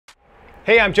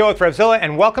Hey, I'm Joe with RevZilla,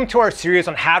 and welcome to our series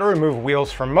on how to remove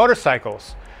wheels from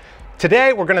motorcycles.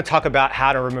 Today, we're going to talk about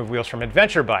how to remove wheels from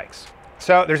adventure bikes.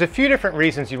 So there's a few different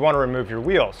reasons you'd want to remove your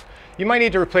wheels. You might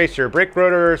need to replace your brake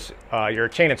rotors, your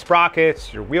chain and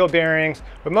sprockets, your wheel bearings,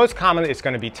 but most commonly it's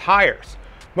going to be tires.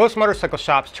 Most motorcycle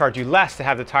shops charge you less to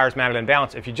have the tires mounted and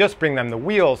balanced if you just bring them the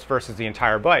wheels versus the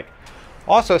entire bike.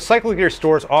 Also, cycle gear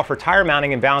stores offer tire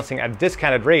mounting and balancing at a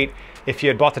discounted rate if you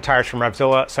had bought the tires from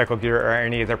RevZilla, Cycle Gear, or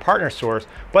any of their partner stores,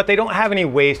 but they don't have any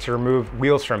ways to remove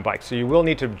wheels from bikes, so you will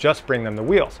need to just bring them the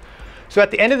wheels. So at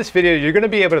the end of this video, you're going to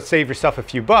be able to save yourself a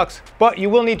few bucks, but you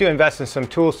will need to invest in some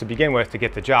tools to begin with to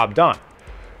get the job done.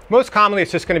 Most commonly,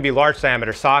 it's just going to be large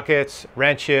diameter sockets,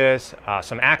 wrenches,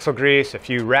 some axle grease, a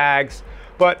few rags.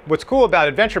 But what's cool about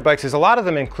adventure bikes is a lot of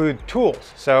them include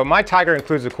tools. So my Tiger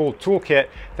includes a cool toolkit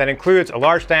that includes a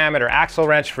large diameter axle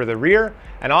wrench for the rear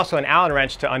and also an Allen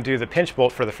wrench to undo the pinch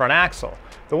bolt for the front axle.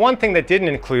 The one thing that didn't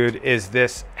include is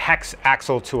this hex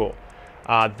axle tool.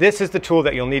 This is the tool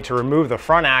that you'll need to remove the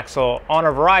front axle on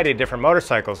a variety of different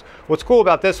motorcycles. What's cool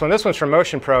about this one's from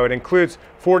Motion Pro. It includes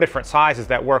 4 different sizes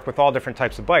that work with all different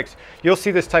types of bikes. You'll see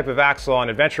this type of axle on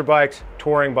adventure bikes,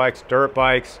 touring bikes, dirt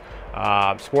bikes,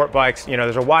 sport bikes. You know,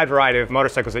 there's a wide variety of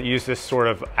motorcycles that use this sort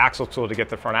of axle tool to get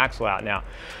the front axle out now.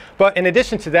 But in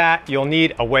addition to that, you'll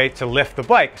need a way to lift the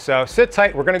bike. So sit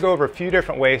tight, we're going to go over a few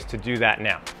different ways to do that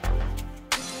now.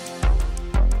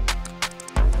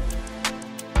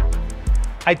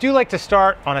 I do like to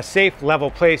start on a safe,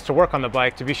 level place to work on the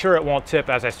bike to be sure it won't tip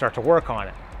as I start to work on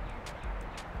it.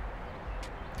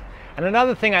 And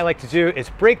another thing I like to do is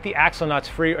break the axle nuts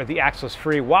free or the axles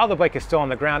free while the bike is still on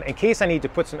the ground in case I need to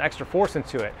put some extra force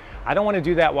into it. I don't want to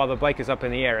do that while the bike is up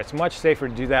in the air. It's much safer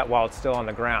to do that while it's still on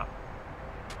the ground.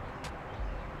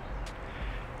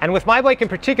 And with my bike in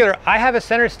particular, I have a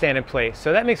center stand in place,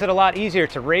 so that makes it a lot easier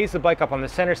to raise the bike up on the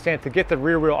center stand to get the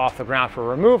rear wheel off the ground for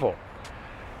removal.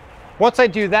 Once I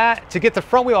do that, to get the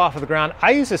front wheel off of the ground,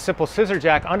 I use a simple scissor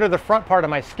jack under the front part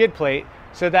of my skid plate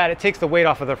so that it takes the weight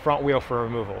off of the front wheel for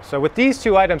removal. So with these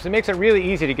 2 items, it makes it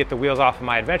really easy to get the wheels off of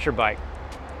my adventure bike.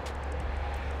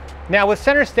 Now with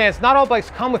center stands, not all bikes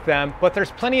come with them, but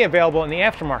there's plenty available in the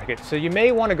aftermarket. So you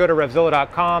may want to go to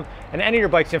RevZilla.com and enter your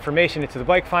bike's information into the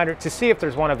bike finder to see if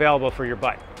there's one available for your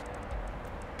bike.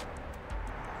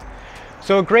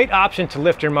 So a great option to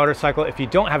lift your motorcycle if you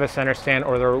don't have a center stand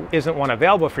or there isn't one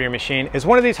available for your machine is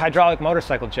one of these hydraulic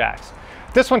motorcycle jacks.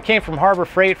 This one came from Harbor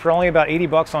Freight for only about 80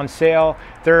 bucks on sale.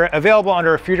 They're available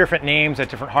under a few different names at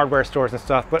different hardware stores and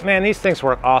stuff, but man, these things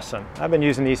work awesome. I've been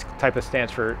using these type of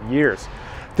stands for years.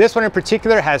 This one in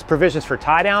particular has provisions for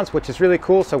tie downs, which is really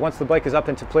cool. So once the bike is up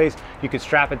into place, you can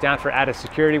strap it down for added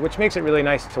security, which makes it really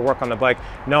nice to work on the bike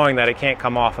knowing that it can't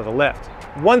come off of the lift.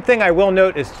 One thing I will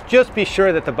note is just be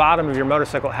sure that the bottom of your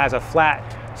motorcycle has a flat,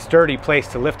 sturdy place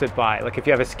to lift it by. Like if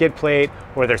you have a skid plate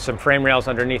or there's some frame rails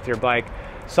underneath your bike.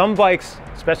 Some bikes,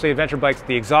 especially adventure bikes,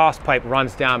 the exhaust pipe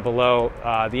runs down below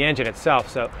the engine itself.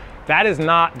 So that is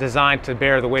not designed to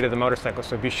bear the weight of the motorcycle.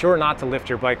 So be sure not to lift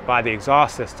your bike by the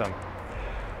exhaust system.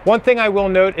 One thing I will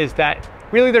note is that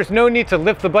really there's no need to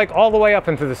lift the bike all the way up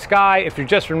into the sky if you're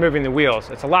just removing the wheels.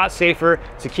 It's a lot safer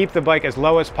to keep the bike as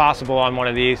low as possible on one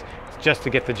of these just to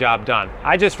get the job done.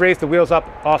 I just raise the wheels up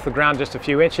off the ground just a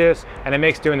few inches and it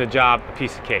makes doing the job a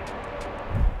piece of cake.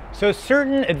 So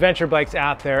certain adventure bikes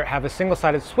out there have a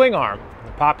single-sided swing arm,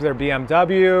 the popular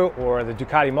BMW or the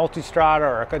Ducati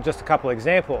Multistrada are just a couple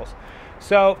examples.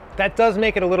 So that does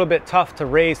make it a little bit tough to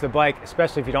raise the bike,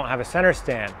 especially if you don't have a center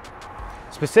stand.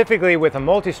 Specifically with a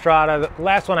Multistrada, the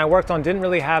last one I worked on didn't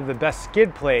really have the best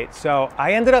skid plate, so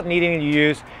I ended up needing to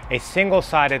use a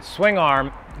single-sided swing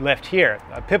arm lift here.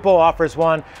 Pitbull offers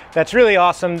one that's really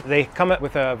awesome. They come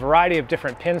with a variety of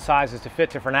different pin sizes to fit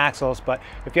different axles, but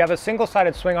if you have a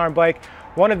single-sided swing arm bike,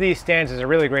 one of these stands is a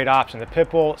really great option, the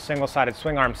Pitbull single-sided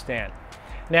swing arm stand.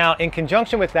 Now, in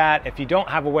conjunction with that, if you don't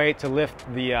have a way to lift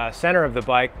the center of the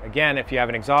bike, again, if you have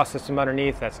an exhaust system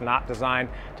underneath that's not designed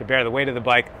to bear the weight of the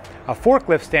bike, a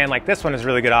forklift stand like this one is a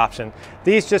really good option.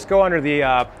 These just go under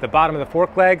the bottom of the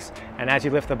fork legs, and as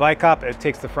you lift the bike up, it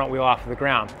takes the front wheel off of the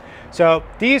ground. So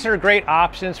these are great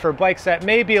options for bikes that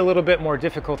may be a little bit more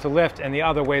difficult to lift and the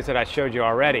other ways that I showed you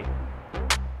already.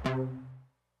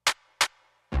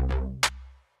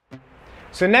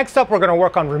 So next up, we're going to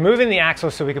work on removing the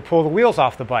axle so we can pull the wheels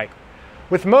off the bike.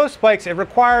 With most bikes, it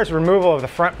requires removal of the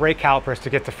front brake calipers to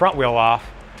get the front wheel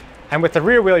off. And with the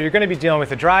rear wheel, you're going to be dealing with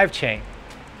the drive chain.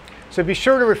 So be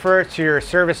sure to refer to your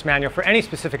service manual for any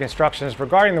specific instructions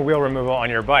regarding the wheel removal on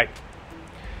your bike.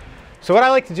 So what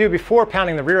I like to do before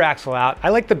pounding the rear axle out, I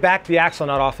like to back the axle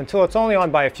nut off until it's only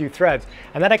on by a few threads,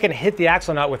 and then I can hit the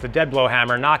axle nut with a dead blow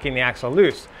hammer, knocking the axle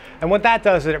loose. And what that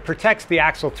does is it protects the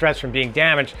axle threads from being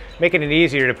damaged, making it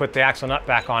easier to put the axle nut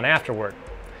back on afterward.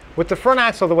 With the front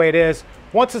axle the way it is,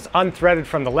 once it's unthreaded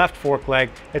from the left fork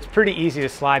leg, it's pretty easy to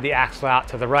slide the axle out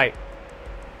to the right.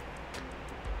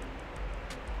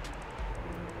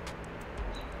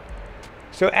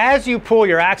 So as you pull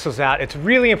your axles out, it's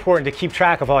really important to keep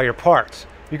track of all your parts.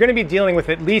 You're going to be dealing with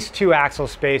at least 2 axle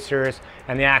spacers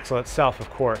and the axle itself, of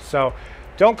course. So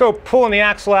don't go pulling the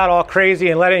axle out all crazy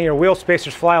and letting your wheel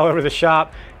spacers fly all over the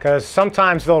shop, because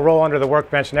sometimes they'll roll under the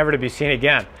workbench, never to be seen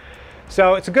again.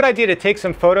 So it's a good idea to take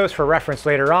some photos for reference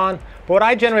later on, but what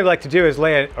I generally like to do is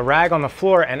lay a rag on the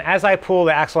floor, and as I pull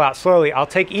the axle out slowly, I'll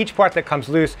take each part that comes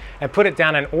loose and put it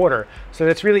down in order, so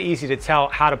that it's really easy to tell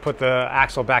how to put the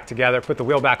axle back together, put the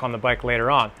wheel back on the bike later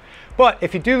on. But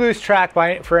if you do lose track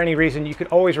for any reason, you could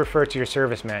always refer to your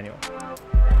service manual.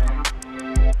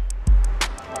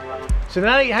 So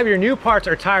now that you have your new parts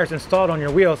or tires installed on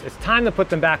your wheels, it's time to put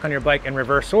them back on your bike in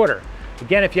reverse order.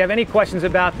 Again, if you have any questions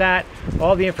about that,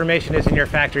 all the information is in your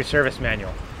factory service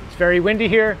manual. It's very windy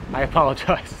here, I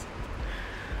apologize.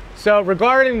 So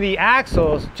regarding the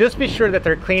axles, just be sure that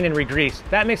they're clean and re-greased.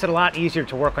 That makes it a lot easier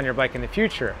to work on your bike in the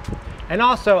future. And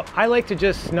also, I like to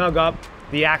just snug up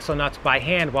the axle nuts by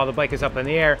hand while the bike is up in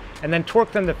the air, and then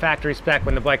torque them to factory spec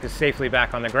when the bike is safely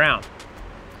back on the ground.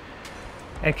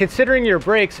 And considering your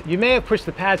brakes, you may have pushed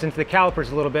the pads into the calipers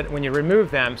a little bit when you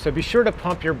remove them, so be sure to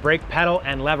pump your brake pedal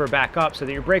and lever back up so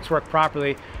that your brakes work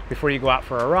properly before you go out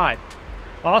for a ride.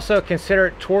 Also consider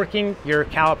torquing your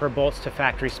caliper bolts to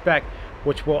factory spec,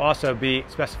 which will also be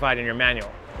specified in your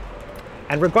manual.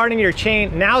 And regarding your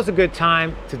chain, now's a good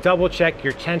time to double check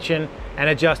your tension and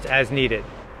adjust as needed.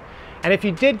 And if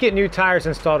you did get new tires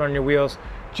installed on your wheels,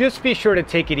 just be sure to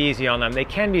take it easy on them. They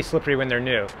can be slippery when they're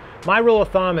new. My rule of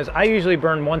thumb is I usually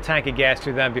burn 1 tank of gas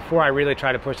through them before I really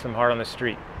try to push them hard on the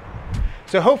street.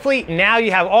 So hopefully now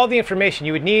you have all the information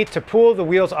you would need to pull the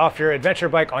wheels off your adventure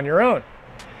bike on your own.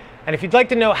 And if you'd like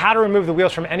to know how to remove the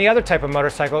wheels from any other type of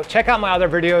motorcycle, check out my other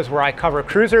videos where I cover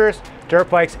cruisers, dirt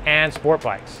bikes, and sport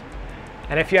bikes.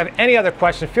 And if you have any other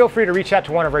questions, feel free to reach out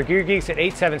to one of our gear geeks at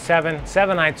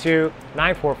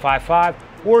 877-792-9455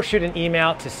 or shoot an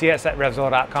email to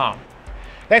cs@RevZilla.com.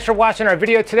 Thanks for watching our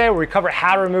video today where we cover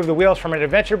how to remove the wheels from an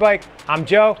adventure bike. I'm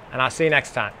Joe, and I'll see you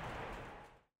next time.